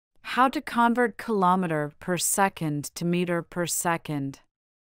How to convert kilometer per second to meter per second.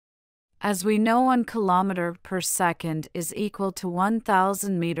 As we know, 1 kilometer per second is equal to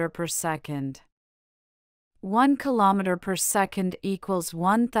 1,000 meter per second. 1 kilometer per second equals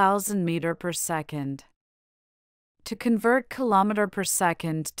 1,000 meter per second. To convert kilometer per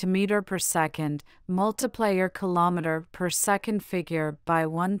second to meter per second, multiply your kilometer per second figure by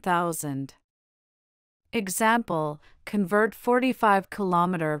 1,000. Example, convert 45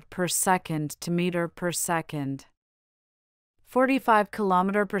 kilometer per second to meter per second. 45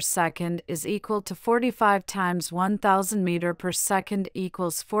 kilometer per second is equal to 45 times 1,000 meter per second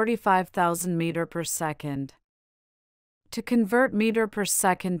equals 45,000 meter per second. To convert meter per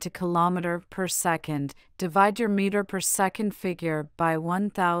second to kilometer per second, divide your meter per second figure by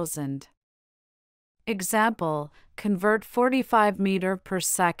 1,000. Example, convert 45 meter per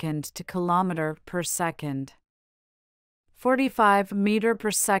second to kilometer per second. 45 meter per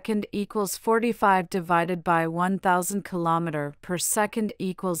second equals 45 divided by 1,000 kilometer per second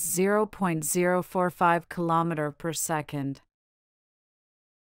equals 0.045 kilometer per second.